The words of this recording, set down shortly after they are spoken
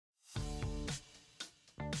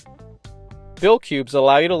Bill Qubes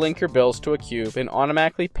allow you to link your bills to a Qube and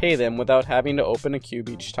automatically pay them without having to open a Qube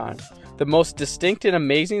each time. The most distinct and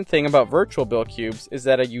amazing thing about Virtual Bill Qubes is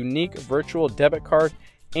that a unique virtual debit card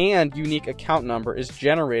and unique account number is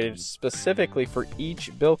generated specifically for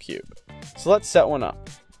each Bill Qube. So let's set one up.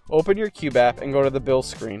 Open your Qube app and go to the bill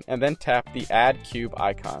screen and then tap the Add Qube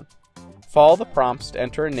icon. Follow the prompts to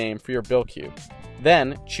enter a name for your Bill Qube.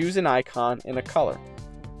 Then choose an icon in a color.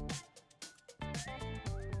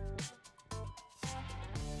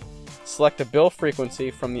 Select a bill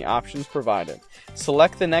frequency from the options provided.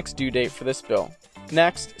 Select the next due date for this bill.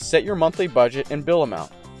 Next, set your monthly budget and bill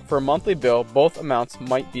amount. For a monthly bill, both amounts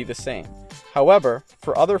might be the same. However,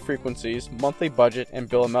 for other frequencies, monthly budget and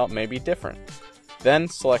bill amount may be different. Then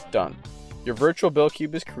select Done. Your Virtual Bill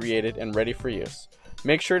Qube is created and ready for use.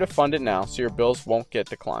 Make sure to fund it now so your bills won't get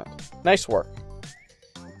declined. Nice work!